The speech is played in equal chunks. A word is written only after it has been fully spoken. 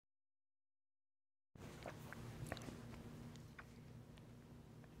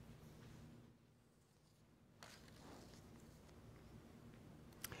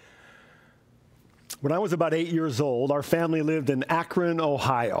When I was about 8 years old, our family lived in Akron,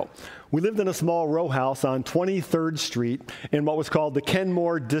 Ohio. We lived in a small row house on 23rd Street in what was called the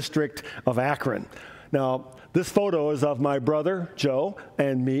Kenmore district of Akron. Now, this photo is of my brother, Joe,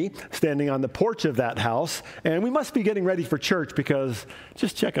 and me standing on the porch of that house, and we must be getting ready for church because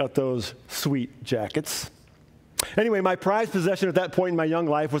just check out those sweet jackets. Anyway, my prized possession at that point in my young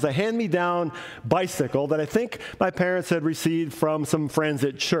life was a hand-me-down bicycle that I think my parents had received from some friends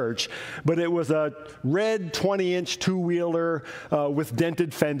at church. But it was a red 20-inch two-wheeler with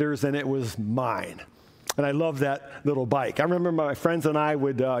dented fenders, and it was mine. And I loved that little bike. I remember my friends and I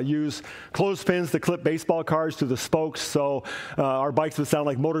would use clothespins to clip baseball cards to the spokes, so our bikes would sound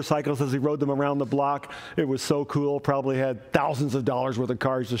like motorcycles as we rode them around the block. It was so cool. Probably had thousands of dollars worth of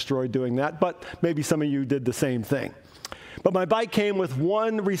cars destroyed doing that, but maybe some of you did the same thing. But my bike came with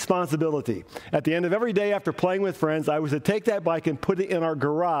one responsibility. At the end of every day after playing with friends, I was to take that bike and put it in our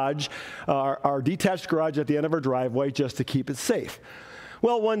garage, our detached garage at the end of our driveway, just to keep it safe.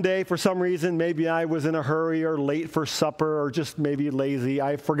 Well, one day, for some reason, maybe I was in a hurry or late for supper or just maybe lazy,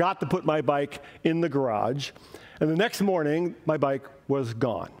 I forgot to put my bike in the garage. And the next morning, my bike was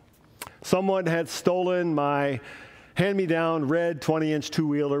gone. Someone had stolen my hand-me-down red 20-inch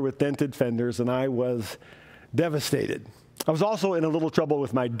two-wheeler with dented fenders, and I was devastated. I was also in a little trouble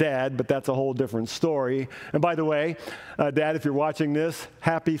with my dad, but that's a whole different story. And by the way, Dad, if you're watching this,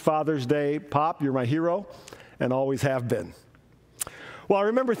 happy Father's Day, Pop. You're my hero and always have been. Well, I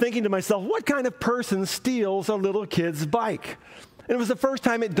remember thinking to myself, what kind of person steals a little kid's bike? And it was the first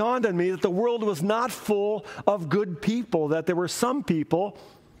time it dawned on me that the world was not full of good people, that there were some people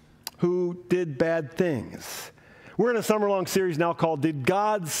who did bad things. We're in a summer-long series now called Did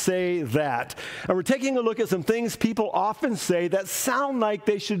God Say That? And we're taking a look at some things people often say that sound like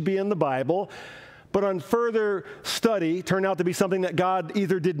they should be in the Bible, but on further study turned out to be something that God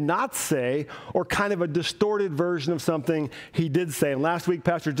either did not say or kind of a distorted version of something he did say. And last week,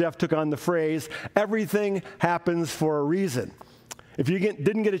 Pastor Jeff took on the phrase, everything happens for a reason. If you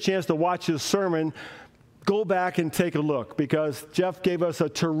didn't get a chance to watch his sermon, go back and take a look, because Jeff gave us a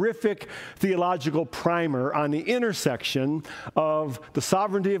terrific theological primer on the intersection of the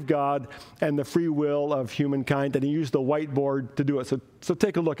sovereignty of God and the free will of humankind, and he used a whiteboard to do it. So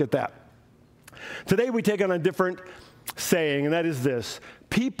take a look at that. Today we take on a different saying, and that is this: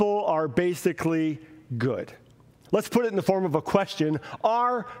 people are basically good. Let's put it in the form of a question.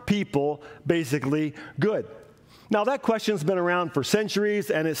 Are people basically good? Now, that question's been around for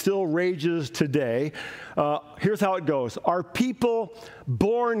centuries, and it still rages today. Here's how it goes. Are people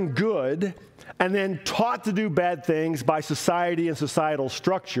born good and then taught to do bad things by society and societal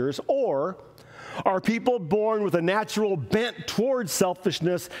structures, or are people born with a natural bent towards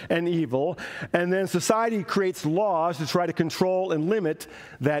selfishness and evil, and then society creates laws to try to control and limit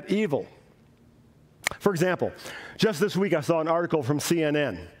that evil? For example, just this week I saw an article from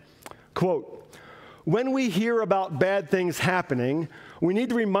CNN. Quote, when we hear about bad things happening, we need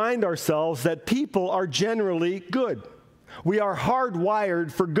to remind ourselves that people are generally good. We are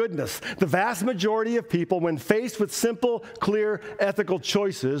hardwired for goodness. The vast majority of people, when faced with simple, clear, ethical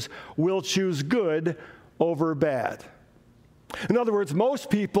choices, will choose good over bad. In other words, most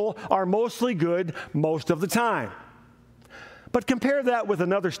people are mostly good most of the time. But compare that with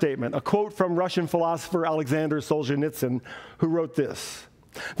another statement, a quote from Russian philosopher Alexander Solzhenitsyn, who wrote this: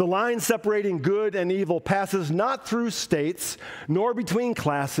 the line separating good and evil passes not through states, nor between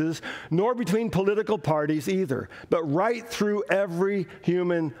classes, nor between political parties either, but right through every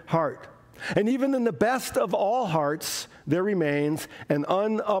human heart. And even in the best of all hearts, there remains an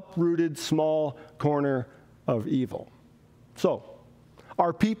unuprooted small corner of evil. So,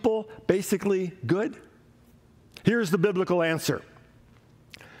 are people basically good? Here's the biblical answer: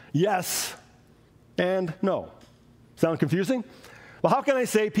 yes and no. Sound confusing? Well, how can I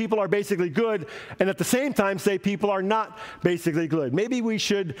say people are basically good and at the same time say people are not basically good? Maybe we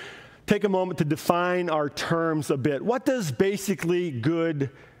should take a moment to define our terms a bit. What does basically good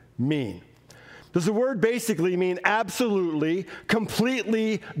mean? Does the word basically mean absolutely,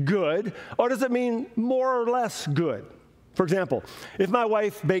 completely good, or does it mean more or less good? For example, if my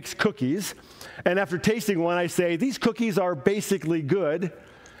wife bakes cookies, and after tasting one I say, these cookies are basically good,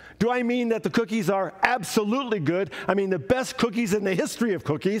 do I mean that the cookies are absolutely good? I mean the best cookies in the history of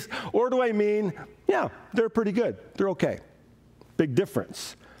cookies? Or do I mean, yeah, they're pretty good, they're okay? Big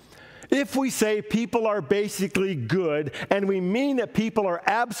difference. If we say people are basically good, and we mean that people are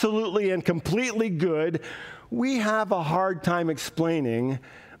absolutely and completely good, we have a hard time explaining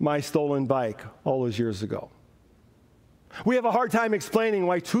my stolen bike all those years ago. We have a hard time explaining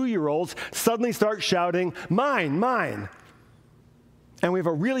why 2-year-olds suddenly start shouting, mine, mine. And we have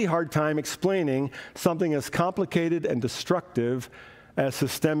a really hard time explaining something as complicated and destructive as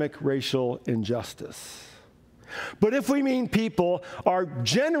systemic racial injustice. But if we mean people are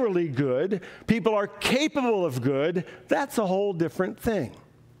generally good, people are capable of good, that's a whole different thing.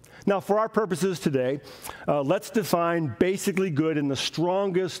 Now, for our purposes today, let's define basically good in the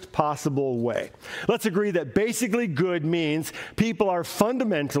strongest possible way. Let's agree that basically good means people are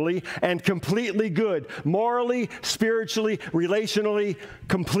fundamentally and completely good, morally, spiritually, relationally,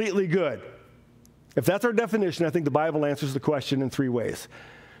 completely good. If that's our definition, I think the Bible answers the question in three ways.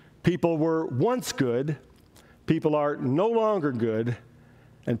 People were once good, people are no longer good,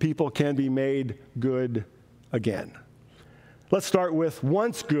 and people can be made good again. Let's start with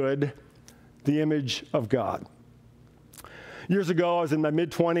once good, the image of God. Years ago, I was in my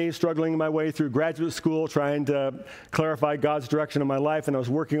mid-20s, struggling my way through graduate school, trying to clarify God's direction in my life, and I was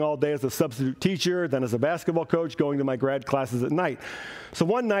working all day as a substitute teacher, then as a basketball coach, going to my grad classes at night. So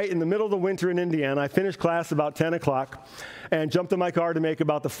one night in the middle of the winter in Indiana, I finished class about 10 o'clock and jumped in my car to make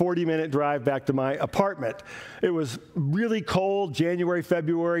about the 40-minute drive back to my apartment. It was really cold, January,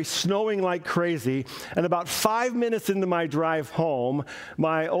 February, snowing like crazy, and about 5 minutes into my drive home,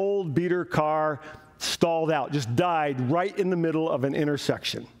 my old beater car stalled out, just died right in the middle of an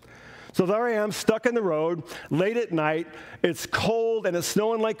intersection. So there I am, stuck in the road, late at night. It's cold and it's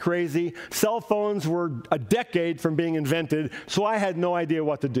snowing like crazy. Cell phones were a decade from being invented, so I had no idea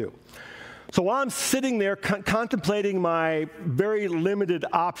what to do. So while I'm sitting there contemplating my very limited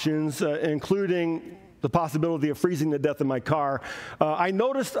options, including the possibility of freezing to death in my car, I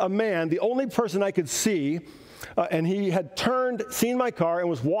noticed a man, the only person I could see, and he had seen my car, and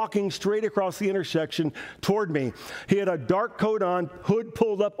was walking straight across the intersection toward me. He had a dark coat on, hood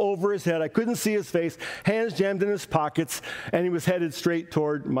pulled up over his head. I couldn't see his face, hands jammed in his pockets, and he was headed straight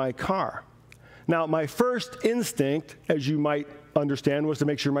toward my car. Now, my first instinct, as you might understand, was to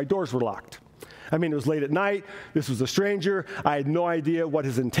make sure my doors were locked. I mean, it was late at night. This was a stranger. I had no idea what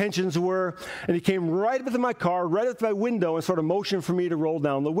his intentions were. And he came right up to my car, right up to my window, and sort of motioned for me to roll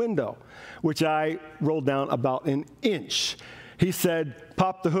down the window, which I rolled down about an inch. He said,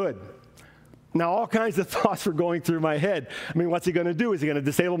 "Pop the hood." Now, all kinds of thoughts were going through my head. I mean, what's he going to do? Is he going to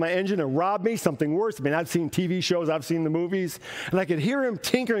disable my engine and rob me? Something worse? I mean, I've seen TV shows, I've seen the movies, and I could hear him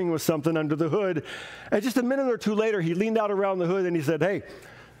tinkering with something under the hood. And just a minute or two later, he leaned out around the hood and he said, "Hey,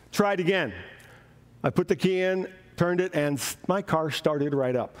 try it again." I put the key in, turned it, and my car started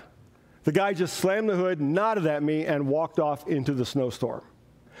right up. The guy just slammed the hood, nodded at me, and walked off into the snowstorm.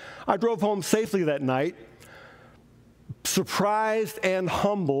 I drove home safely that night, surprised and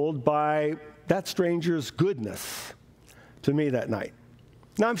humbled by that stranger's goodness to me that night.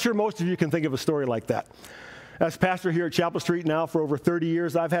 Now, I'm sure most of you can think of a story like that. As pastor here at Chapel Street now for over 30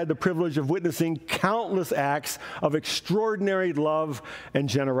 years, I've had the privilege of witnessing countless acts of extraordinary love and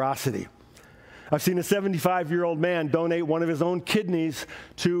generosity. I've seen a 75-year-old man donate one of his own kidneys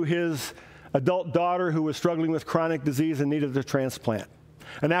to his adult daughter who was struggling with chronic disease and needed a transplant.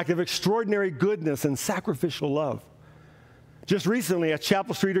 An act of extraordinary goodness and sacrificial love. Just recently, a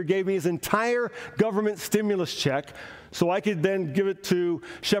Chapel Streeter gave me his entire government stimulus check so I could then give it to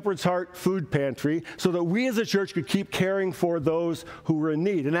Shepherd's Heart Food Pantry so that we as a church could keep caring for those who were in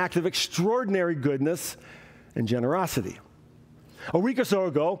need. An act of extraordinary goodness and generosity. A week or so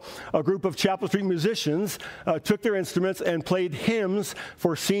ago, a group of Chapel Street musicians took their instruments and played hymns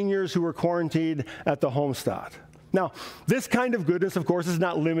for seniors who were quarantined at the Homestead. Now, this kind of goodness, of course, is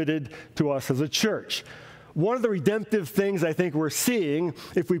not limited to us as a church. One of the redemptive things I think we're seeing,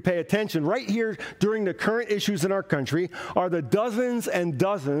 if we pay attention right here during the current issues in our country, are the dozens and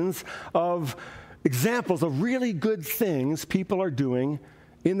dozens of examples of really good things people are doing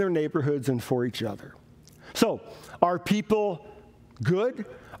in their neighborhoods and for each other. So, are people good?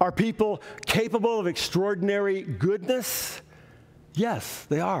 Are people capable of extraordinary goodness? Yes,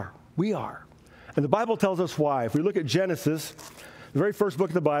 they are. We are. And the Bible tells us why. If we look at Genesis, the very first book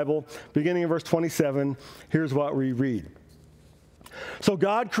of the Bible, beginning in verse 27, here's what we read. So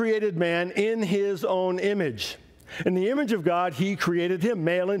God created man in his own image. In the image of God, he created him.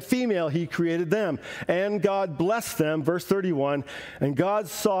 Male and female, he created them. And God blessed them, verse 31, and God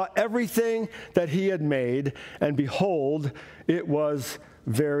saw everything that he had made, and behold, it was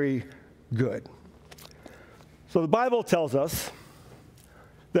very good. So the Bible tells us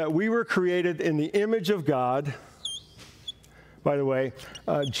that we were created in the image of God. By the way,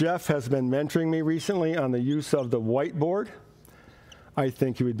 Jeff has been mentoring me recently on the use of the whiteboard. I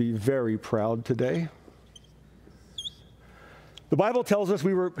think he would be very proud today. The Bible tells us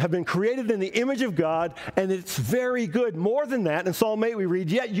we have been created in the image of God, and it's very good. More than that, in Psalm 8 we read,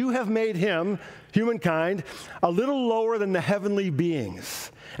 "Yet you have made him," humankind, "a little lower than the heavenly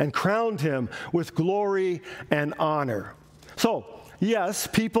beings, and crowned him with glory and honor." So, yes,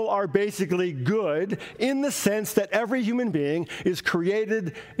 people are basically good in the sense that every human being is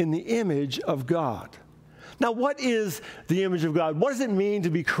created in the image of God. Now, what is the image of God? What does it mean to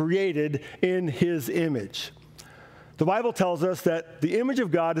be created in his image? The Bible tells us that the image of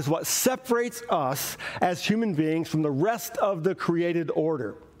God is what separates us as human beings from the rest of the created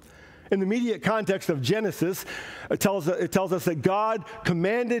order. In the immediate context of Genesis, it tells us that God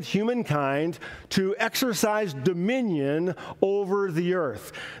commanded humankind to exercise dominion over the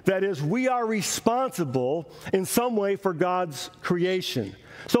earth. That is, we are responsible in some way for God's creation.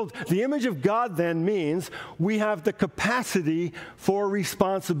 So the image of God then means we have the capacity for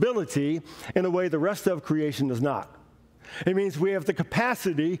responsibility in a way the rest of creation does not. It means we have the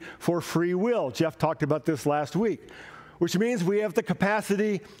capacity for free will. Jeff talked about this last week, which means we have the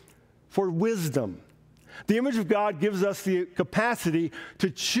capacity for wisdom. The image of God gives us the capacity to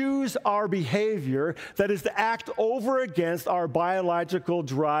choose our behavior, that is to act over against our biological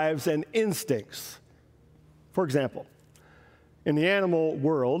drives and instincts. For example, in the animal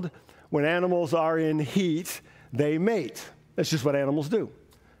world, when animals are in heat, they mate. That's just what animals do.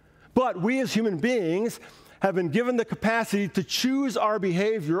 But we as human beings have been given the capacity to choose our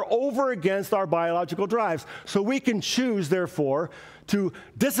behavior over against our biological drives. So we can choose, therefore, to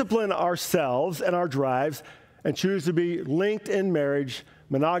discipline ourselves and our drives and choose to be linked in marriage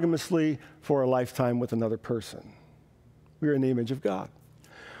monogamously for a lifetime with another person. We are in the image of God.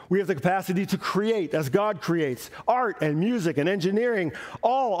 We have the capacity to create as God creates. Art and music and engineering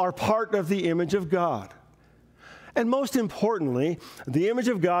all are part of the image of God. And most importantly, the image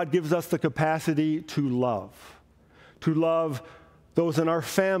of God gives us the capacity to love those in our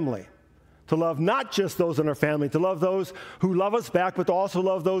family, to love not just those in our family, to love those who love us back, but to also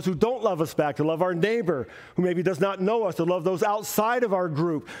love those who don't love us back, to love our neighbor who maybe does not know us, to love those outside of our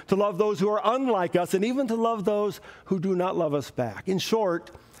group, to love those who are unlike us, and even to love those who do not love us back. In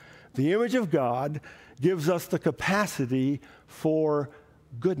short, the image of God gives us the capacity for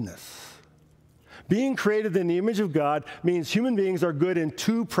goodness. Being created in the image of God means human beings are good in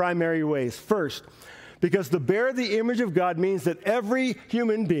two primary ways. First, because to bear the image of God means that every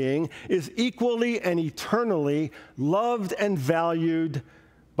human being is equally and eternally loved and valued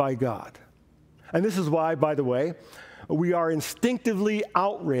by God. And this is why, by the way, we are instinctively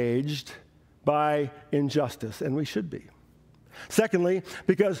outraged by injustice, and we should be. Secondly,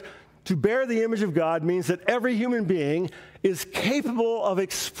 because to bear the image of God means that every human being is capable of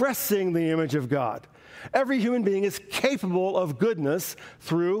expressing the image of God. Every human being is capable of goodness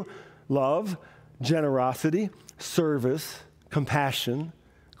through love, generosity, service, compassion,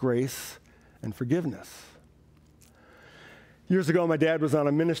 grace, and forgiveness. Years ago, my dad was on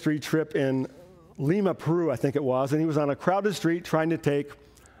a ministry trip in Lima, Peru, I think it was, and he was on a crowded street trying to take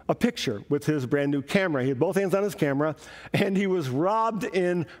a picture with his brand new camera. He had both hands on his camera, and he was robbed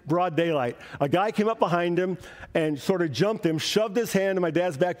in broad daylight. A guy came up behind him and sort of jumped him, shoved his hand in my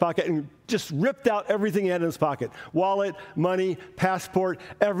dad's back pocket, and just ripped out everything he had in his pocket. Wallet, money, passport,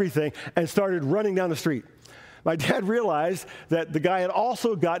 everything, and started running down the street. My dad realized that the guy had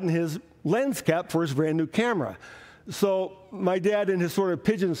also gotten his lens cap for his brand new camera. So my dad, in his sort of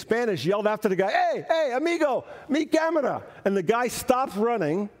pidgin Spanish, yelled after the guy, hey, amigo, mi camera. And the guy stopped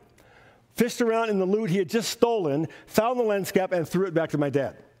running, fished around in the loot he had just stolen, found the lens cap, and threw it back to my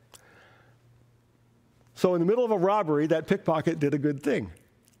dad. So in the middle of a robbery, that pickpocket did a good thing.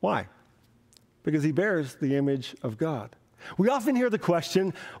 Why? Because he bears the image of God. We often hear the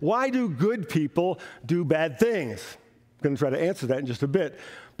question, why do good people do bad things? I'm going to try to answer that in just a bit.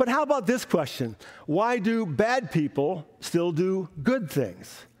 But how about this question? Why do bad people still do good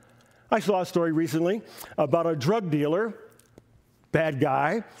things? I saw a story recently about a drug dealer, bad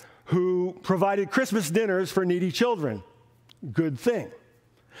guy, who provided Christmas dinners for needy children. Good thing.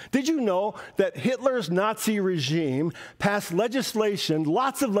 Did you know that Hitler's Nazi regime passed legislation,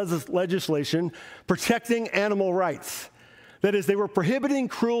 lots of legislation, protecting animal rights? That is, they were prohibiting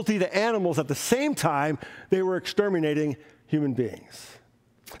cruelty to animals at the same time they were exterminating human beings.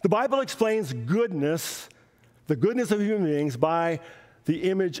 The Bible explains goodness, the goodness of human beings, by the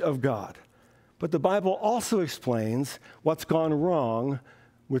image of God. But the Bible also explains what's gone wrong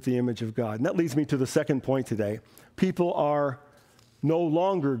with the image of God. And that leads me to the second point today. People are no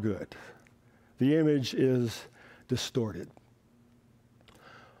longer good. The image is distorted.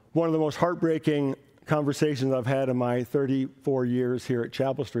 One of the most heartbreaking conversations I've had in my 34 years here at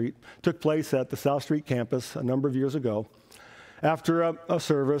Chapel Street took place at the South Street campus a number of years ago. After a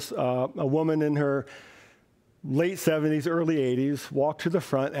service, a woman in her late 70s, early 80s walked to the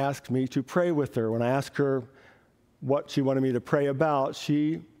front, asked me to pray with her. When I asked her what she wanted me to pray about,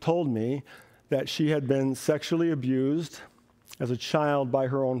 she told me that she had been sexually abused as a child by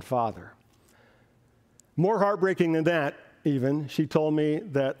her own father. More heartbreaking than that, even, she told me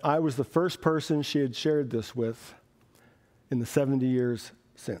that I was the first person she had shared this with in the 70 years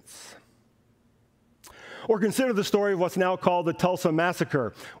since. Or consider the story of what's now called the Tulsa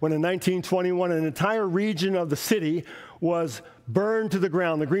Massacre, when in 1921 an entire region of the city was burned to the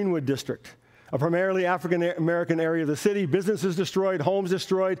ground, the Greenwood District, a primarily African-American area of the city, businesses destroyed, homes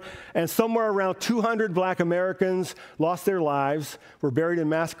destroyed, and somewhere around 200 black Americans lost their lives, were buried in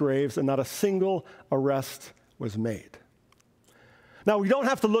mass graves, and not a single arrest was made. Now, we don't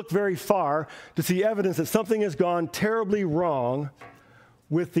have to look very far to see evidence that something has gone terribly wrong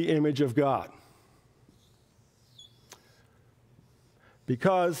with the image of God.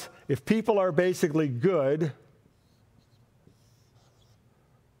 Because if people are basically good,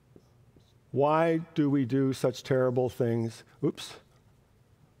 why do we do such terrible things,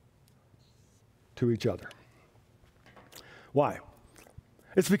 to each other? Why?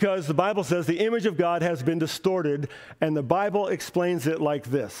 It's because the Bible says the image of God has been distorted, and the Bible explains it like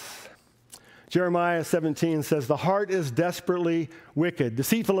this. Jeremiah 17 says, "The heart is desperately wicked,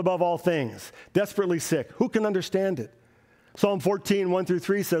 deceitful above all things, desperately sick. Who can understand it?" Psalm 14,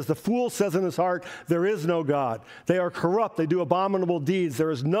 1-3 says, "The fool says in his heart, there is no God. They are corrupt. They do abominable deeds.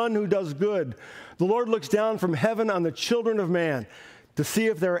 There is none who does good. The Lord looks down from heaven on the children of man to see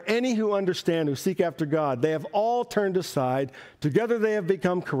if there are any who understand, who seek after God. They have all turned aside. Together they have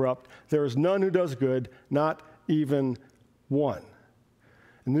become corrupt. There is none who does good, not even one."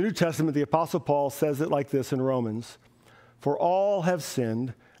 In the New Testament, the Apostle Paul says it like this in Romans, "For all have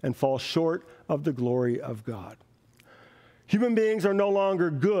sinned and fall short of the glory of God." Human beings are no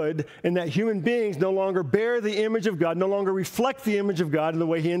longer good in that human beings no longer bear the image of God, no longer reflect the image of God in the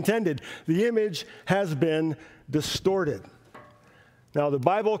way he intended. The image has been distorted. Now, the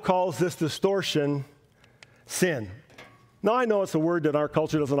Bible calls this distortion sin. Now, I know it's a word that our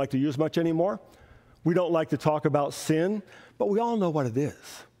culture doesn't like to use much anymore. We don't like to talk about sin, but we all know what it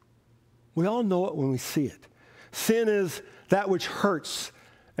is. We all know it when we see it. Sin is that which hurts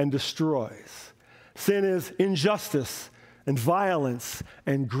and destroys. Sin is injustice and violence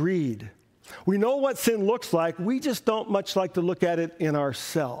and greed. We know what sin looks like. We just don't much like to look at it in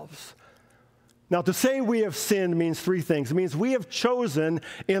ourselves. Now, to say we have sinned means three things. It means we have chosen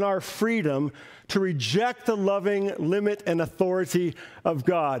in our freedom to reject the loving limit and authority of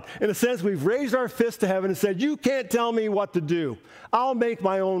God. In a sense, we've raised our fist to heaven and said, "You can't tell me what to do. I'll make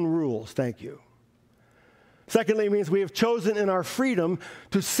my own rules. Thank you." Secondly, it means we have chosen in our freedom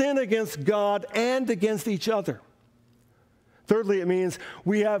to sin against God and against each other. Thirdly, it means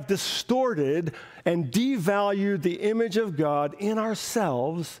we have distorted and devalued the image of God in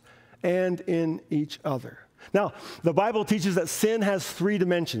ourselves and in each other. Now, the Bible teaches that sin has three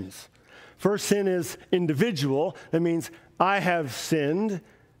dimensions. First, sin is individual. That means I have sinned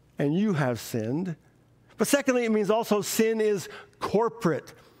and you have sinned. But secondly, it means also sin is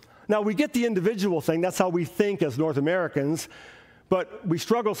corporate. Now, we get the individual thing. That's how we think as North Americans. But we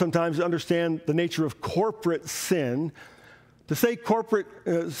struggle sometimes to understand the nature of corporate sin. To say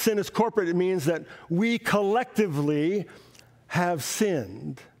sin is corporate, it means that we collectively have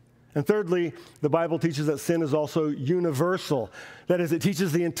sinned. And thirdly, the Bible teaches that sin is also universal. That is, it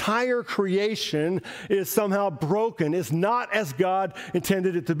teaches the entire creation is somehow broken, is not as God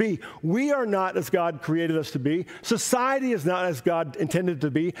intended it to be. We are not as God created us to be. Society is not as God intended it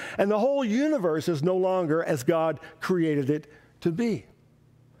to be. And the whole universe is no longer as God created it to be.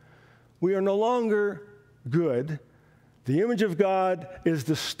 We are no longer good. The image of God is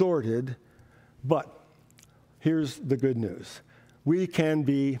distorted, but here's the good news. We can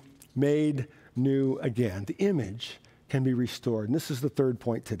be made new again. The image can be restored. And this is the third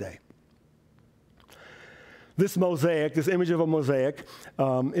point today. This mosaic, this image of a mosaic,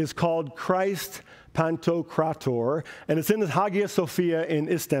 is called Christ Pantokrator, and it's in the Hagia Sophia in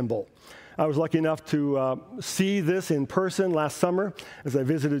Istanbul. I was lucky enough to see this in person last summer as I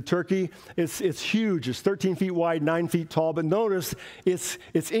visited Turkey. It's huge. It's 13 feet wide, 9 feet tall. But notice it's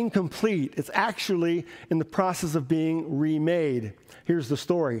incomplete. It's actually in the process of being remade. Here's the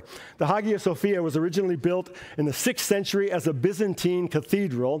story. The Hagia Sophia was originally built in the 6th century as a Byzantine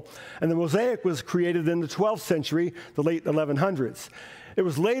cathedral, and the mosaic was created in the 12th century, the late 1100s. It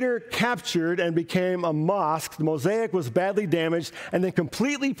was later captured and became a mosque. The mosaic was badly damaged and then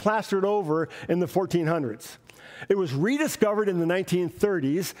completely plastered over in the 1400s. It was rediscovered in the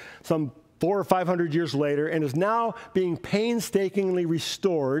 1930s. Some 400 or 500 years later, and is now being painstakingly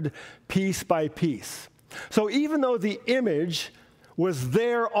restored piece by piece. So even though the image was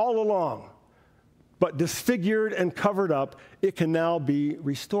there all along, but disfigured and covered up, it can now be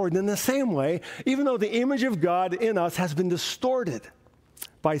restored. And in the same way, even though the image of God in us has been distorted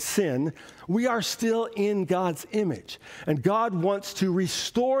by sin, we are still in God's image. And God wants to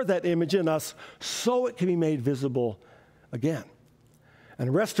restore that image in us so it can be made visible again.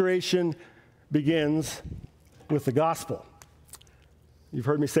 And restoration begins with the gospel. You've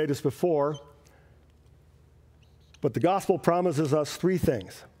heard me say this before, but the gospel promises us four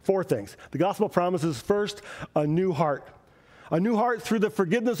things. The gospel promises, first, a new heart. A new heart through the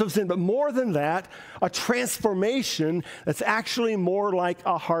forgiveness of sin, but more than that, a transformation that's actually more like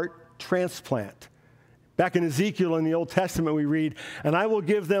a heart transplant. Back in Ezekiel in the Old Testament, we read, "And I will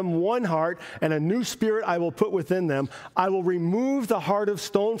give them one heart, and a new spirit I will put within them. I will remove the heart of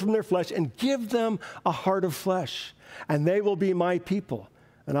stone from their flesh and give them a heart of flesh. And they will be my people,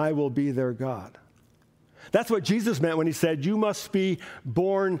 and I will be their God." That's what Jesus meant when he said, "You must be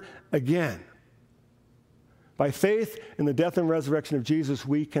born again." By faith in the death and resurrection of Jesus,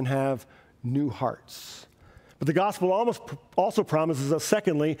 we can have new hearts. But the gospel also promises us,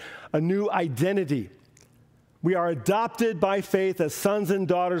 secondly, a new identity. We are adopted by faith as sons and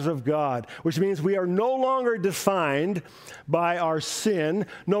daughters of God, which means we are no longer defined by our sin,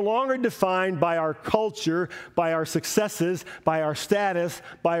 no longer defined by our culture, by our successes, by our status,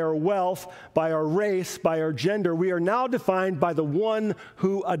 by our wealth, by our race, by our gender. We are now defined by the one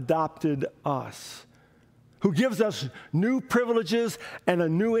who adopted us, who gives us new privileges and a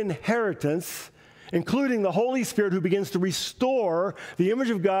new inheritance, including the Holy Spirit, who begins to restore the image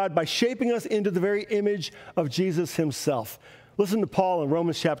of God by shaping us into the very image of Jesus himself. Listen to Paul in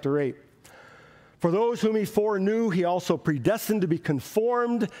Romans chapter 8. "For those whom he foreknew, he also predestined to be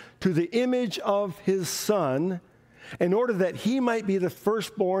conformed to the image of his Son, in order that he might be the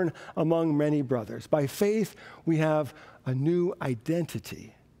firstborn among many brothers." By faith, we have a new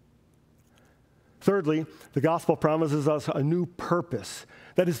identity. Thirdly, the gospel promises us a new purpose.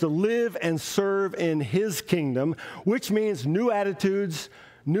 That is to live and serve in his kingdom, which means new attitudes,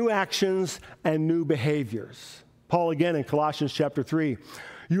 new actions, and new behaviors. Paul again in Colossians chapter 3.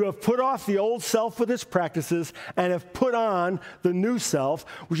 "You have put off the old self with its practices and have put on the new self,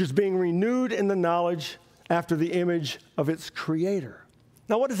 which is being renewed in the knowledge after the image of its creator."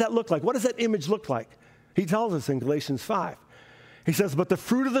 Now, what does that look like? What does that image look like? He tells us in Galatians 5. He says, "But the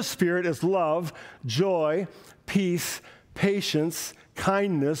fruit of the Spirit is love, joy, peace, patience,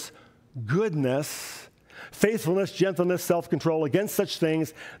 kindness, goodness, faithfulness, gentleness, self-control. Against such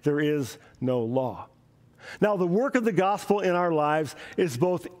things there is no law." Now, the work of the gospel in our lives is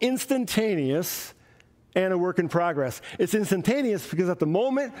both instantaneous and a work in progress. It's instantaneous because at the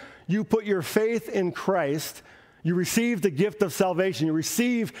moment you put your faith in Christ, you receive the gift of salvation. You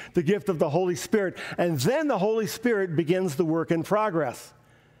receive the gift of the Holy Spirit. And then the Holy Spirit begins the work in progress.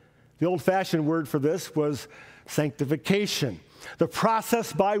 The old-fashioned word for this was sanctification, the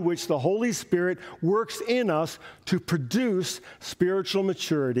process by which the Holy Spirit works in us to produce spiritual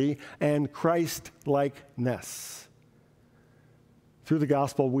maturity and Christ-likeness. Through the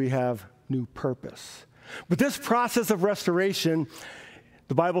gospel, we have new purpose. But this process of restoration,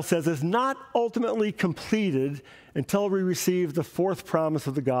 the Bible says, is not ultimately completed until we receive the fourth promise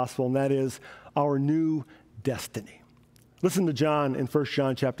of the gospel, and that is our new destiny. Listen to John in 1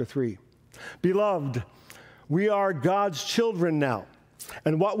 John chapter 3. "Beloved, we are God's children now,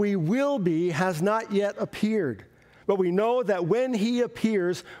 and what we will be has not yet appeared. But we know that when he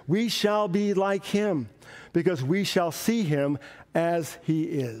appears, we shall be like him, because we shall see him as he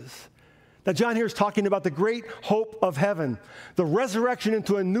is." Now, John here is talking about the great hope of heaven, the resurrection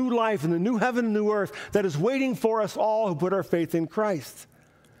into a new life and the new heaven and new earth that is waiting for us all who put our faith in Christ.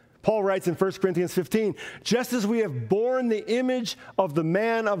 Paul writes in 1 Corinthians 15, "Just as we have borne the image of the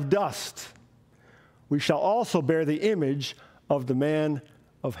man of dust, we shall also bear the image of the man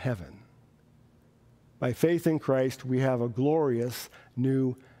of heaven." By faith in Christ, we have a glorious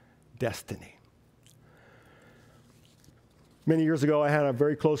new destiny. Many years ago, I had a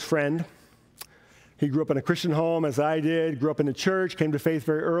very close friend. He grew up in a Christian home, as I did, grew up in the church, came to faith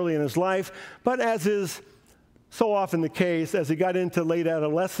very early in his life. But as is so often the case, as he got into late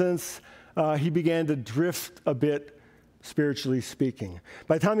adolescence, he began to drift a bit, spiritually speaking.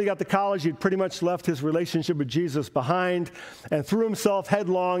 By the time he got to college, he'd pretty much left his relationship with Jesus behind and threw himself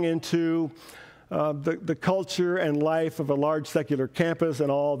headlong into the culture and life of a large secular campus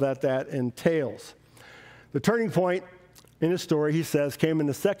and all that entails. The turning point in his story, he says, came in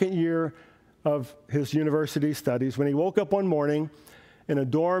the second year of his university studies when he woke up one morning in a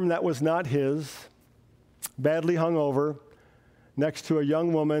dorm that was not his, badly hungover, next to a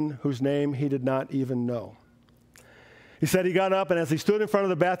young woman whose name he did not even know. He said he got up, and as he stood in front of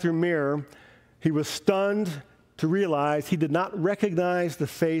the bathroom mirror, he was stunned to realize he did not recognize the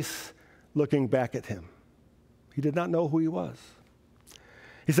face looking back at him. He did not know who he was.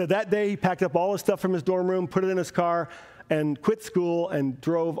 He said that day he packed up all his stuff from his dorm room, put it in his car, and quit school and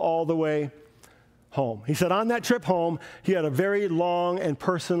drove all the way home. He said on that trip home, he had a very long and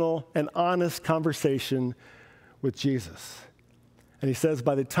personal and honest conversation with Jesus. And he says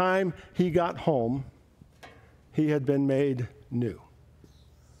by the time he got home, he had been made new.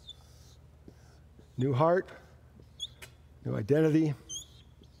 New heart, new identity,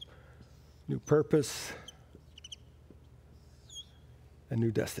 new purpose, and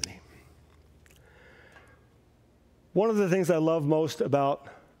new destiny. One of the things I love most about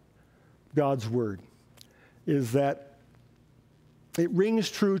God's Word is that it rings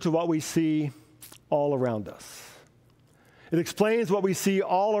true to what we see all around us. It explains what we see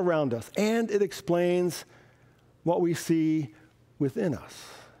all around us, and it explains what we see within us.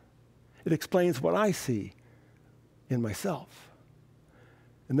 It explains what I see in myself.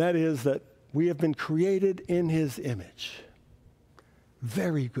 And that is that we have been created in His image.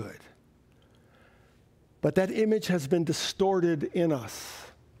 Very good. But that image has been distorted in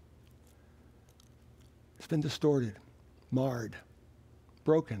us. It's been distorted, marred,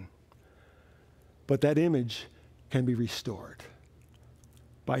 broken. But that image can be restored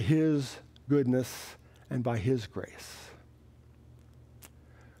by His goodness and by His grace.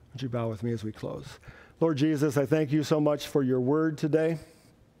 Would you bow with me as we close? Lord Jesus, I thank you so much for your word today.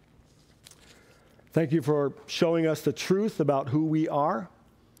 Thank you for showing us the truth about who we are,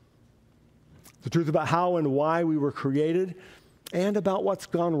 the truth about how and why we were created, and about what's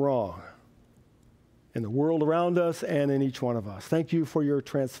gone wrong in the world around us and in each one of us. Thank you for your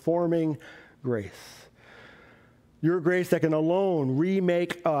transforming grace. Your grace that can alone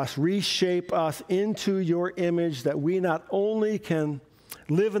remake us, reshape us into your image, that we not only can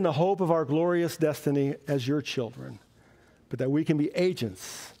live in the hope of our glorious destiny as your children, but that we can be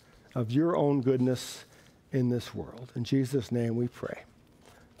agents of your own goodness in this world. In Jesus' name we pray.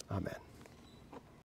 Amen.